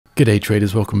G'day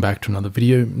traders, welcome back to another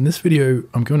video. In this video,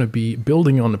 I'm going to be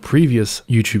building on the previous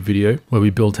YouTube video where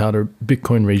we built out a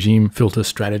Bitcoin regime filter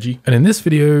strategy. And in this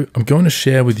video, I'm going to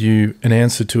share with you an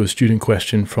answer to a student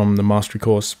question from the mastery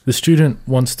course. The student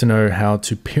wants to know how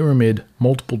to pyramid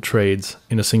multiple trades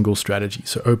in a single strategy.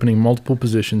 So opening multiple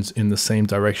positions in the same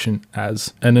direction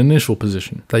as an initial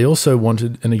position. They also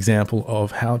wanted an example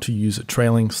of how to use a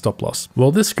trailing stop loss.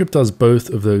 Well, this script does both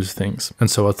of those things.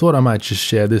 And so I thought I might just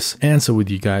share this answer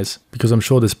with you guys, because I'm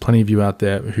sure there's plenty of you out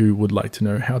there who would like to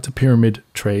know how to pyramid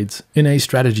trades in a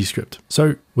strategy script.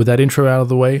 So with that intro out of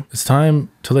the way, it's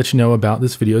time to let you know about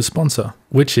this video's sponsor,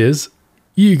 which is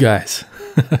you guys.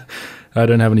 I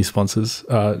don't have any sponsors.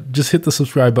 Just hit the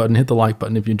subscribe button, hit the like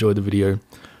button if you enjoyed the video.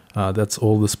 That's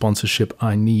all the sponsorship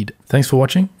I need. Thanks for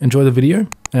watching, enjoy the video,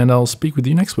 and I'll speak with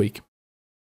you next week.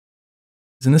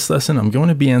 In this lesson, I'm going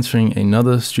to be answering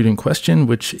another student question,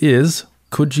 which is,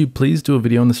 could you please do a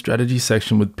video in the strategy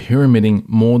section with pyramiding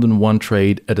more than one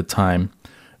trade at a time,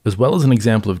 as well as an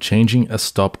example of changing a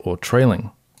stop or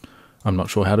trailing? I'm not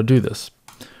sure how to do this.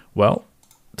 Well,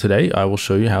 today I will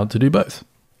show you how to do both.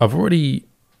 I've already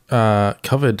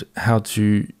covered how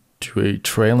to do a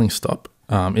trailing stop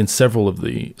in several of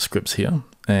the scripts here.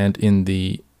 And in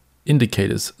the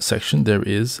indicators section, there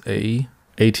is a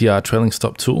ATR trailing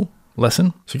stop tool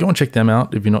lesson. So go and check them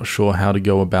out if you're not sure how to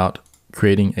go about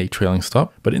creating a trailing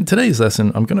stop. But in today's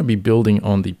lesson, I'm going to be building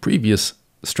on the previous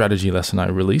strategy lesson I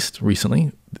released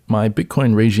recently, my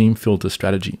Bitcoin regime filter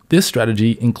strategy. This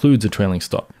strategy includes a trailing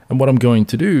stop. And what I'm going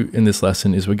to do in this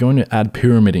lesson is we're going to add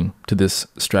pyramiding to this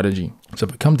strategy. So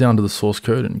if I come down to the source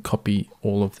code and copy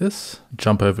all of this,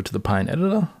 jump over to the Pine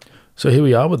editor. So here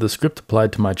we are with the script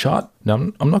applied to my chart. Now,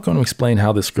 I'm not going to explain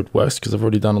how this script works because I've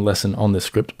already done a lesson on this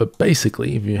script, but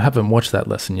basically, if you haven't watched that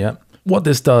lesson yet, what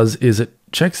this does is it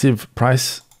checks if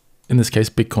price, in this case,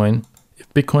 Bitcoin, if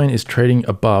Bitcoin is trading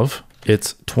above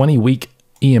its 20-week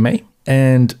EMA,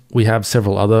 and we have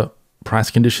several other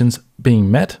price conditions being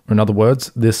met. In other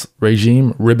words, this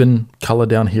regime ribbon color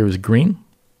down here is green.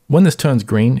 When this turns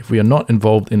green, if we are not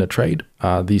involved in a trade,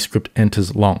 the script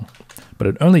enters long, but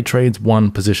it only trades one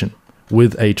position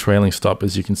with a trailing stop.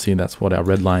 As you can see, that's what our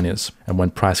red line is. And when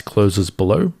price closes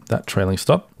below that trailing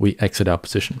stop, we exit our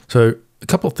position. So a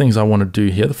couple of things I want to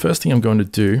do here. The first thing I'm going to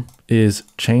do is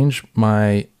change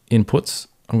my inputs.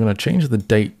 I'm going to change the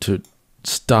date to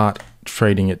start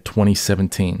trading at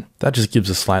 2017. That just gives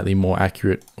us slightly more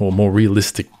accurate or more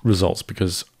realistic results,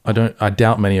 because I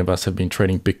doubt many of us have been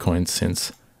trading Bitcoin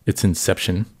since its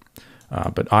inception,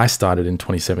 but I started in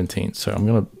 2017. So I'm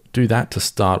going to do that to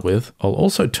start with. I'll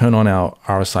also turn on our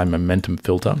RSI momentum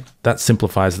filter. That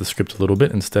simplifies the script a little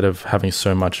bit instead of having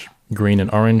so much green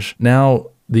and orange. Now,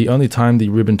 the only time the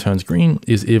ribbon turns green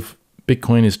is if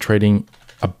Bitcoin is trading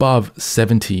above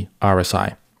 70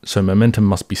 RSI. So momentum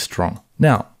must be strong.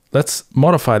 Now, let's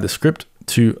modify the script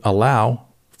to allow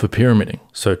for pyramiding.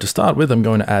 So to start with, I'm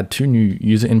going to add two new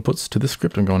user inputs to this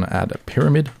script. I'm going to add a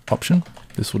pyramid option.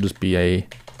 This will just be a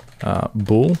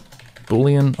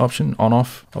Boolean option, on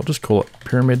off. I'll just call it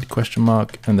pyramid ?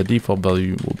 And the default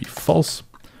value will be false.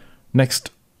 Next,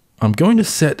 I'm going to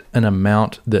set an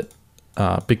amount that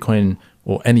Bitcoin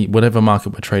or whatever market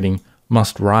we're trading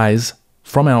must rise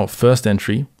from our first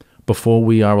entry before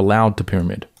we are allowed to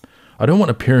pyramid. I don't want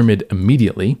to pyramid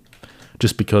immediately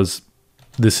just because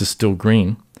this is still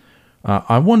green.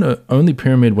 I want to only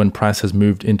pyramid when price has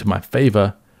moved into my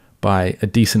favor by a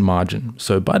decent margin.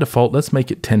 So by default, let's make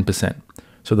it 10%.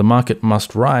 So the market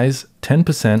must rise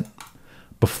 10%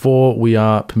 before we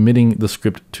are permitting the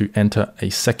script to enter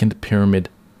a second pyramid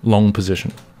long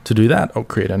position. To do that, I'll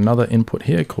create another input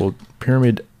here called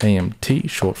pyramid AMT,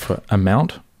 short for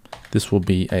amount. This will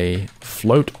be a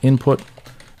float input,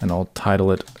 and I'll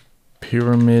title it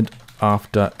pyramid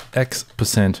after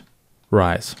X%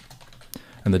 rise.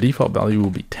 And the default value will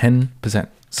be 10%.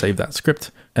 Save that script.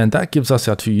 And that gives us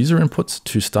our two user inputs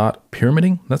to start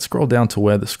pyramiding. Let's scroll down to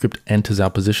where the script enters our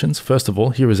positions. First of all,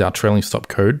 here is our trailing stop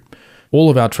code. All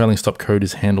of our trailing stop code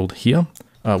is handled here.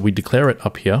 We declare it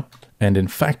up here. And in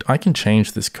fact, I can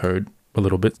change this code a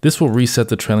little bit. This will reset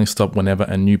the trailing stop whenever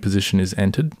a new position is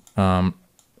entered.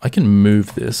 I can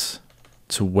move this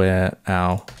to where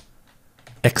our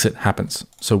exit happens.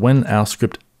 So when our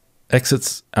script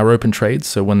exits our open trades,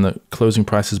 so when the closing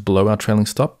price is below our trailing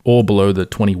stop or below the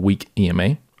 20-week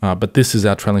EMA, but this is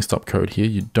our trailing stop code here.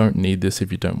 You don't need this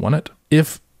if you don't want it.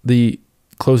 If the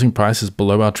closing price is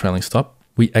below our trailing stop,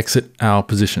 we exit our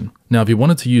position. Now, if you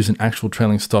wanted to use an actual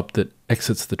trailing stop that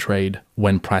exits the trade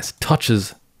when price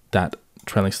touches that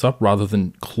trailing stop rather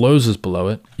than closes below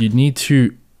it, you need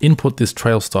to input this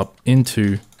trail stop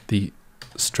into the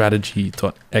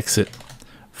strategy.exit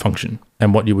function.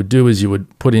 And what you would do is you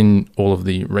would put in all of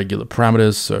the regular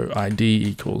parameters. So ID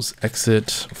equals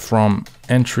exit, from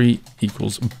entry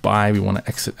equals buy. We want to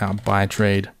exit our buy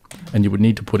trade. And you would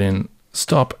need to put in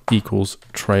stop equals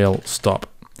trail stop.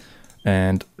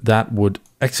 And that would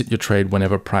exit your trade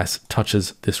whenever price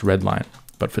touches this red line.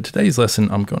 But for today's lesson,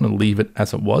 I'm going to leave it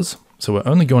as it was. So we're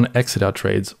only going to exit our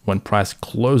trades when price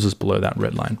closes below that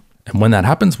red line. And when that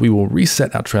happens, we will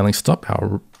reset our trailing stop.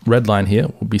 Our red line here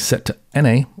will be set to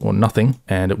NA or nothing,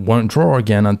 and it won't draw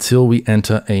again until we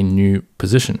enter a new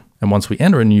position. And once we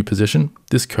enter a new position,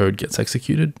 this code gets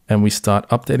executed and we start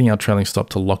updating our trailing stop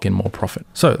to lock in more profit.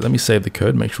 So let me save the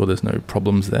code, make sure there's no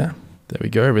problems there. There we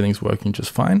go, everything's working just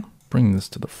fine. Bring this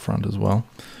to the front as well.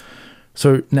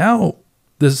 So now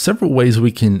there's several ways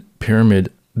we can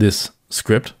pyramid this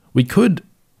script. We could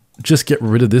just get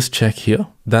rid of this check here.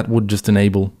 That would just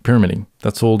enable pyramiding.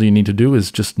 That's all you need to do,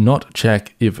 is just not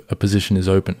check if a position is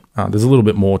open. There's a little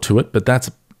bit more to it, but that's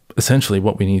essentially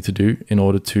what we need to do in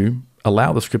order to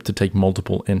allow the script to take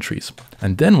multiple entries.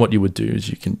 And then what you would do is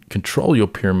you can control your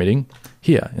pyramiding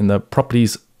here in the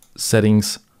properties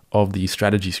settings of the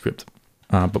strategy script.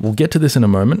 But we'll get to this in a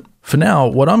moment. For now,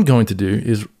 what I'm going to do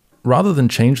is, rather than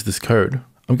change this code,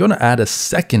 I'm going to add a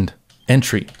second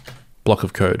entry block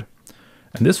of code.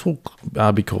 And this will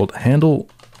be called handle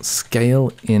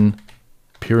scale in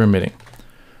pyramiding.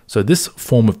 So this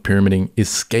form of pyramiding is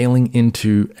scaling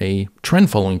into a trend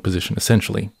following position,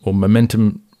 essentially, or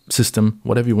momentum system,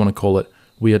 whatever you want to call it.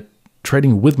 We are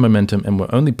trading with momentum and we're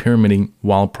only pyramiding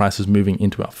while price is moving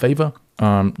into our favor.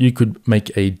 You could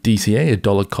make a DCA, a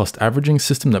dollar cost averaging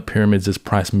system that pyramids as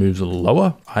price moves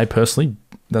lower. I personally,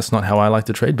 that's not how I like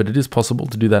to trade, but it is possible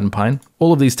to do that in Pine.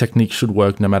 All of these techniques should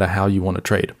work no matter how you want to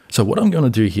trade. So what I'm going to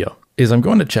do here is I'm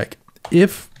going to check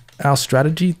if our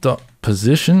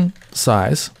strategy.position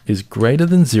size is greater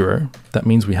than 0. That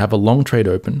means we have a long trade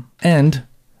open and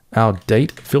our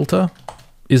date filter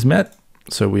is met.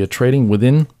 So we are trading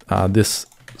within this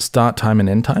start time and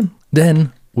end time.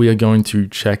 Then we are going to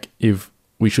check if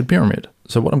we should pyramid.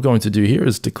 So what I'm going to do here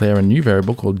is declare a new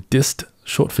variable called dist,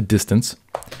 short for distance.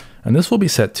 And this will be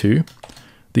set to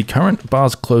the current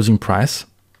bar's closing price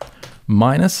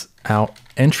minus our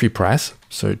entry price.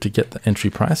 So to get the entry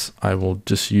price, I will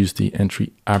just use the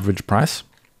entry average price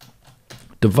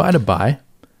divided by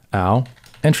our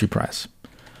entry price.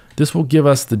 This will give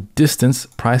us the distance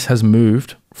price has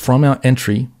moved from our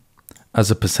entry as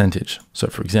a percentage. So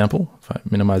for example, if I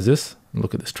minimize this and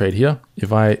look at this trade here,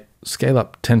 if I scale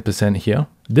up 10% here,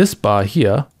 this bar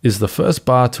here is the first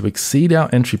bar to exceed our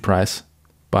entry price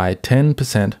by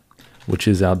 10%, which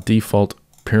is our default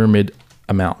pyramid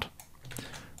amount.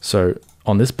 So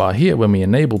on this bar here, when we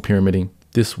enable pyramiding,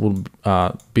 this will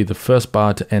be the first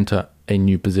bar to enter a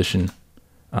new position,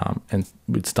 and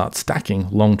we'd start stacking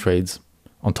long trades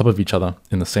on top of each other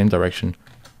in the same direction,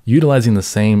 utilizing the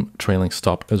same trailing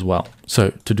stop as well.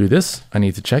 So to do this, I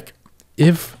need to check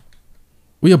if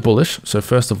we are bullish. So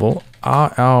first of all,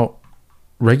 are our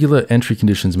regular entry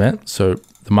conditions met? So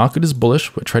the market is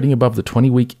bullish. We're trading above the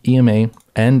 20-week EMA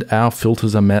and our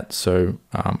filters are met. So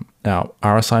our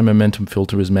RSI momentum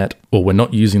filter is met, or we're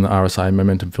not using the RSI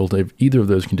momentum filter. If either of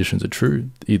those conditions are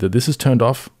true, either this is turned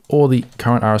off or the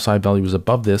current RSI value is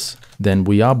above this, then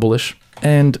we are bullish.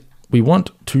 And we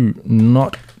want to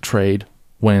not trade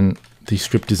when the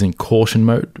script is in caution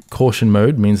mode. Caution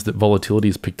mode means that volatility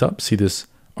is picked up. See this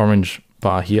orange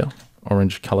bar here,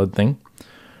 orange colored thing?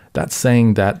 That's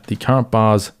saying that the current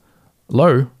bar's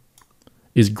low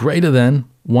is greater than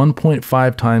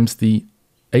 1.5 times the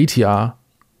ATR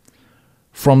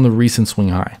from the recent swing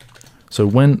high. So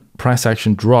when price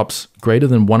action drops greater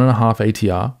than 1.5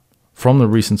 ATR from the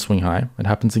recent swing high, it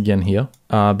happens again here,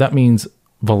 that means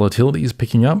volatility is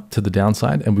picking up to the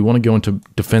downside and we want to go into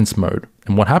defense mode.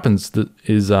 And what happens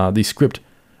is the script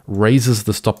raises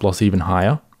the stop loss even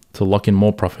higher to lock in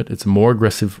more profit. It's more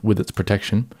aggressive with its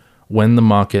protection when the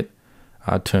market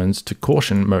turns to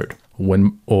caution mode.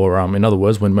 In other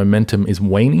words, when momentum is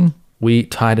waning, we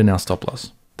tighten our stop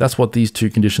loss. That's what these two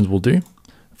conditions will do.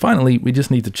 Finally, we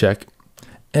just need to check,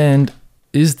 and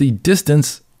is the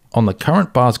distance on the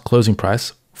current bar's closing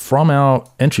price from our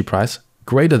entry price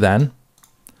greater than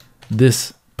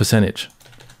this percentage?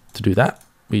 To do that,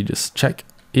 we just check,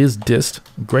 is dist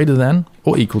greater than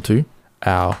or equal to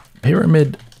our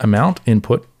pyramid amount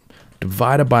input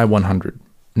divided by 100.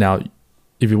 Now,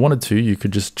 if you wanted to, you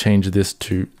could just change this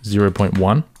to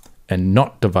 0.1 and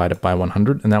not divide it by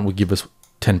 100, and that will give us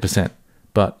 10%.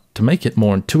 But to make it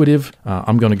more intuitive,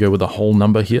 I'm going to go with a whole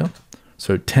number here.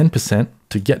 So 10%,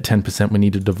 to get 10%, we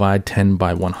need to divide 10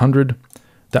 by 100.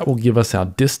 That will give us our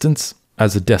distance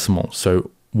as a decimal.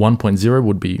 So 1.0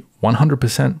 would be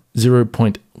 100%,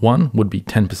 0.1 would be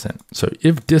 10%. So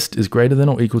if dist is greater than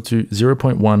or equal to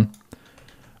 0.1,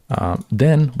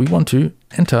 then we want to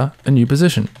enter a new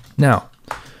position. Now,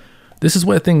 this is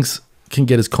where things can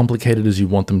get as complicated as you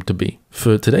want them to be.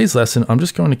 For today's lesson, I'm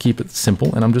just going to keep it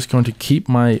simple, and I'm just going to keep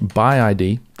my buy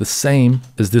ID the same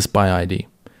as this buy ID.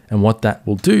 And what that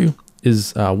will do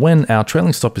is when our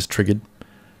trailing stop is triggered,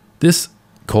 this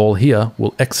call here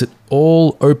will exit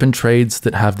all open trades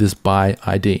that have this buy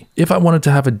ID. If I wanted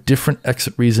to have a different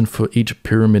exit reason for each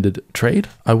pyramided trade,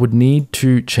 I would need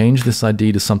to change this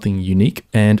ID to something unique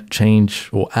and change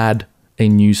or add a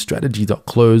new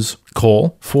strategy.close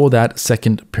call for that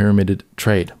second pyramided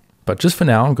trade. But just for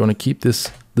now, I'm going to keep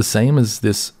this the same as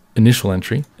this initial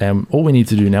entry. And all we need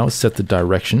to do now is set the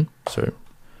direction. So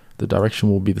the direction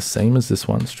will be the same as this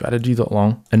one,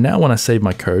 strategy.long. And now when I save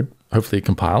my code, hopefully it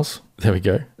compiles. There we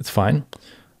go. It's fine.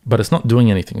 But it's not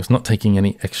doing anything. It's not taking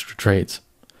any extra trades.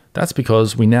 That's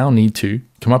because we now need to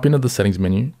come up into the settings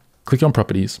menu, click on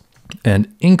properties,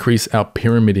 and increase our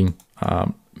pyramiding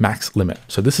max limit.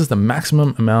 So this is the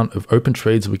maximum amount of open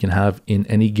trades we can have in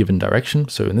any given direction.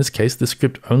 So in this case, this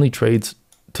script only trades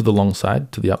to the long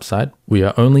side, to the upside. We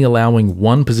are only allowing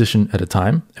one position at a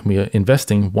time, and we are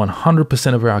investing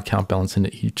 100% of our account balance into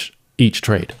each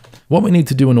trade. What we need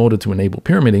to do in order to enable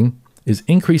pyramiding is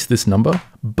increase this number,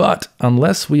 but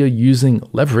unless we are using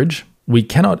leverage, we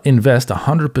cannot invest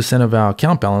 100% of our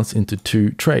account balance into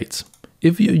 2 trades.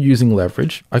 If you're using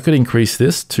leverage, I could increase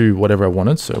this to whatever I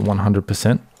wanted, so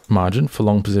 100% margin for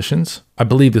long positions. I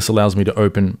believe this allows me to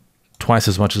open twice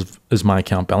as much as my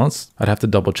account balance. I'd have to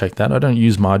double check that. I don't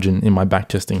use margin in my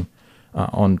backtesting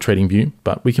on TradingView,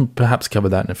 but we can perhaps cover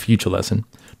that in a future lesson.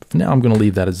 But for now, I'm going to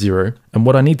leave that at 0. And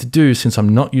what I need to do, since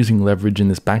I'm not using leverage in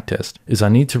this backtest, is I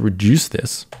need to reduce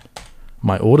this,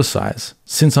 my order size.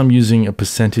 Since I'm using a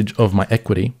percentage of my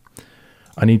equity,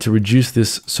 I need to reduce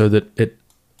this so that it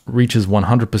reaches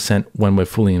 100% when we're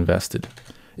fully invested.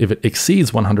 If it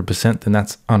exceeds 100%, then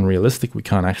that's unrealistic. We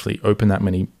can't actually open that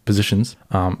many positions.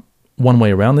 One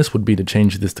way around this would be to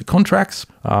change this to contracts,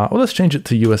 or let's change it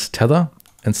to US Tether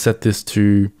and set this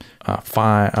to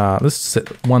let's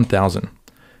set 1,000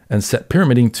 and set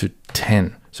pyramiding to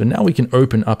 10. So now we can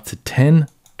open up to 10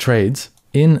 trades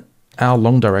in our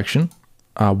long direction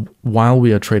while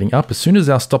we are trading up. As soon as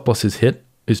our stop loss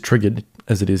is triggered,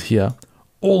 as it is here,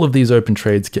 all of these open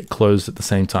trades get closed at the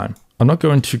same time. I'm not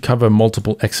going to cover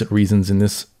multiple exit reasons in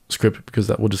this script because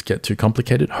that will just get too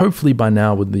complicated. Hopefully by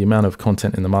now, with the amount of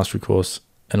content in the mastery course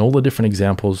and all the different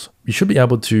examples, you should be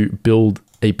able to build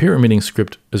a pyramiding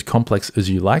script as complex as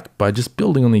you like by just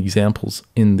building on the examples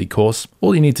in the course.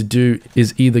 All you need to do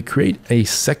is either create a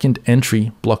second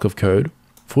entry block of code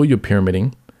for your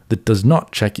pyramiding that does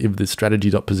not check if the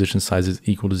strategy.position size is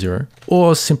equal to 0,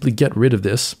 or simply get rid of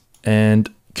this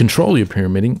and control your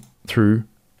pyramiding through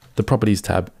the properties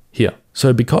tab here.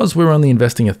 So because we're only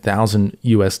investing 1,000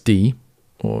 USD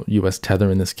or US Tether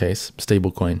in this case,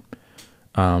 stablecoin,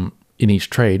 in each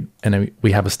trade, and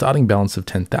we have a starting balance of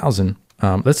 10,000,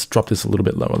 let's drop this a little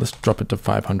bit lower. Let's drop it to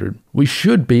 500. We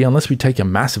should be, unless we take a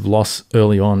massive loss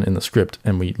early on in the script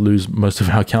and we lose most of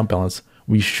our account balance,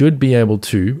 we should be able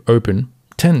to open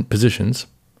 10 positions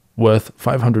worth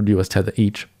 500 US Tether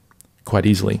each quite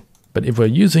easily. But if we're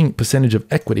using percentage of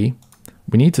equity,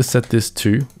 we need to set this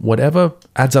to whatever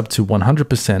adds up to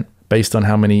 100% based on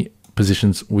how many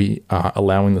positions we are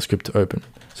allowing the script to open.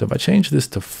 So if I change this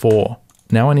to 4,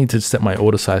 now I need to set my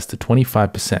order size to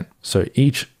 25%. So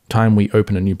each time we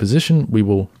open a new position, we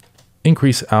will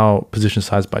increase our position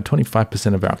size by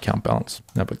 25% of our account balance.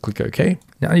 Now if I click OK,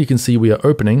 now you can see we are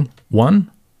opening 1,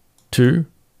 2,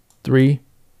 3,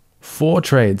 4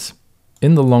 trades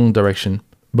in the long direction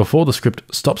before the script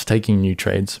stops taking new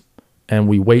trades, and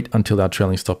we wait until our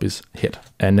trailing stop is hit.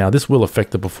 And now this will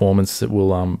affect the performance. It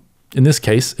will, in this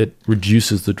case, it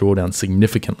reduces the drawdown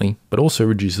significantly, but also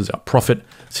reduces our profit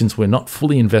since we're not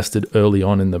fully invested early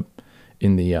on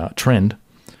in the trend.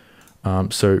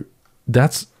 So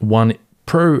that's one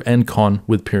pro and con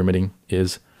with pyramiding,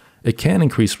 is it can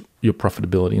increase your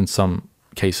profitability in some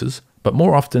cases, but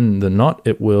more often than not,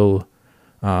 it will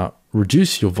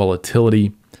reduce your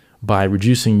volatility by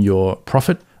reducing your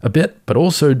profit a bit, but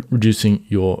also reducing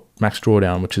your max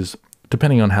drawdown, which is,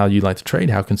 depending on how you like to trade,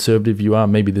 how conservative you are,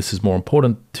 maybe this is more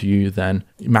important to you than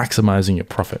maximizing your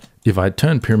profit. If I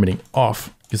turn pyramiding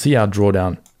off, you see our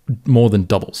drawdown more than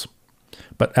doubles,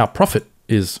 but our profit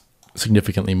is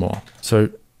significantly more. So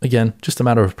again, just a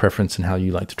matter of preference and how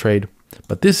you like to trade,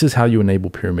 but this is how you enable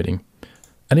pyramiding.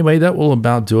 Anyway, that will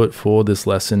about do it for this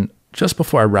lesson. Just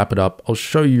before I wrap it up, I'll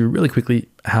show you really quickly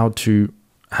how to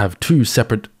have two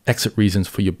separate exit reasons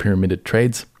for your pyramided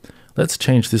trades. Let's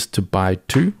change this to buy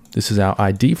to. This is our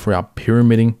ID for our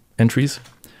pyramiding entries.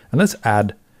 And let's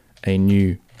add a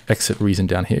new exit reason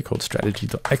down here called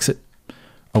strategy.exit.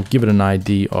 I'll give it an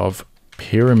ID of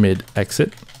pyramid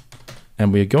exit.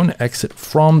 And we're going to exit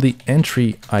from the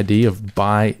entry ID of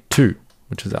buy to,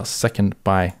 which is our second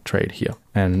buy trade here.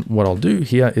 And what I'll do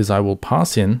here is I will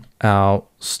pass in our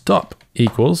stop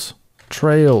equals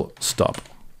trail stop.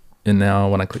 And now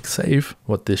when I click save,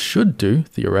 what this should do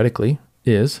theoretically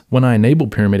is when I enable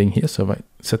pyramiding here, so if I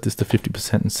set this to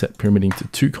 50% and set pyramiding to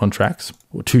 2 contracts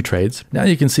or 2 trades, now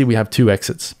you can see we have 2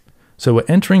 exits. So we're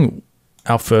entering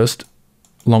our first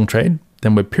long trade,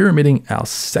 then we're pyramiding our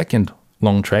second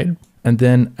long trade, and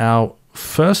then our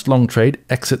first long trade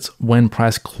exits when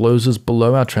price closes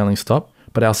below our trailing stop,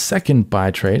 but our second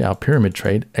buy trade, our pyramid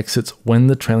trade, exits when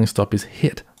the trailing stop is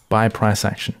hit by price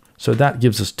action. So that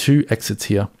gives us 2 exits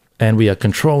here, and we are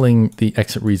controlling the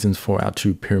exit reasons for our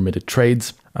 2 pyramided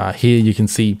trades. Here you can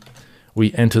see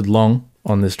we entered long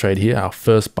on this trade here. Our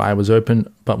first buy was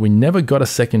open, but we never got a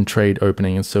second trade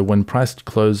opening. And so when price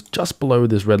closed just below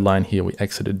this red line here, we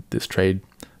exited this trade,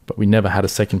 but we never had a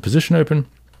second position open.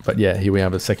 But yeah, here we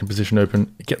have a second position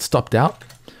open. It gets stopped out,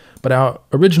 but our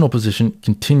original position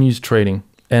continues trading.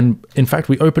 And in fact,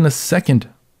 we open a second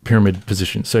pyramid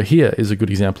position. So here is a good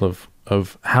example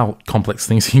of how complex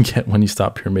things can get when you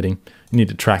start pyramiding. You need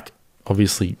to track,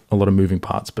 obviously, a lot of moving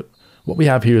parts. But what we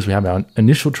have here is we have our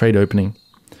initial trade opening.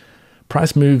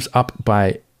 Price moves up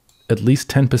by at least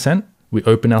 10%. We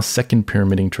open our second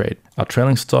pyramiding trade. Our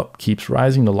trailing stop keeps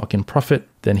rising to lock in profit.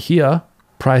 Then here,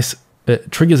 price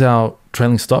triggers our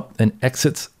trailing stop and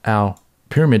exits our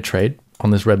pyramid trade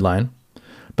on this red line.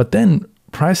 But then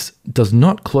price does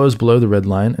not close below the red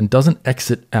line and doesn't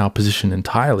exit our position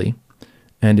entirely.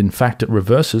 And in fact, it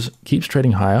reverses, keeps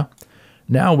trading higher.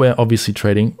 Now we're obviously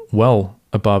trading well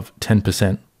above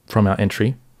 10% from our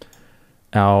entry.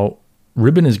 Our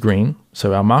ribbon is green,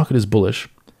 so our market is bullish.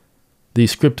 The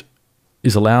script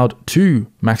is allowed 2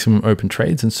 maximum open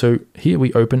trades. And so here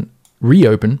we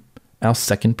reopen our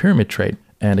second pyramid trade.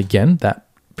 And again, that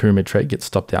pyramid trade gets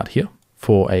stopped out here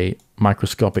for a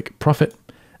microscopic profit.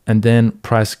 And then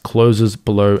price closes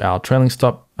below our trailing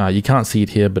stop. You can't see it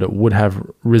here, but it would have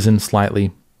risen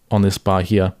slightly on this bar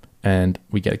here. And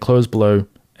we get a close below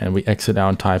and we exit our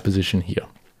entire position here.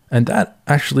 And that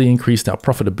actually increased our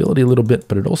profitability a little bit,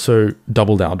 but it also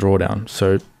doubled our drawdown.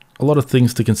 So a lot of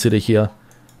things to consider here.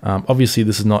 Obviously,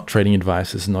 this is not trading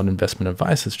advice. This is not investment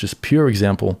advice. It's just pure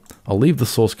example. I'll leave the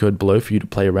source code below for you to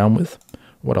play around with.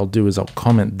 What I'll do is I'll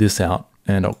comment this out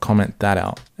and I'll comment that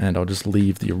out, and I'll just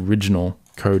leave the original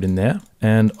code in there.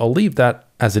 And I'll leave that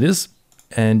as it is.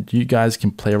 And you guys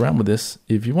can play around with this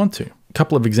if you want to. A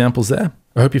couple of examples there.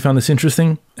 I hope you found this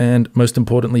interesting and most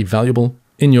importantly, valuable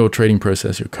in your trading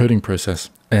process, your coding process.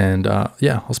 And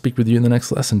yeah, I'll speak with you in the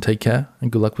next lesson. Take care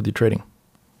and good luck with your trading.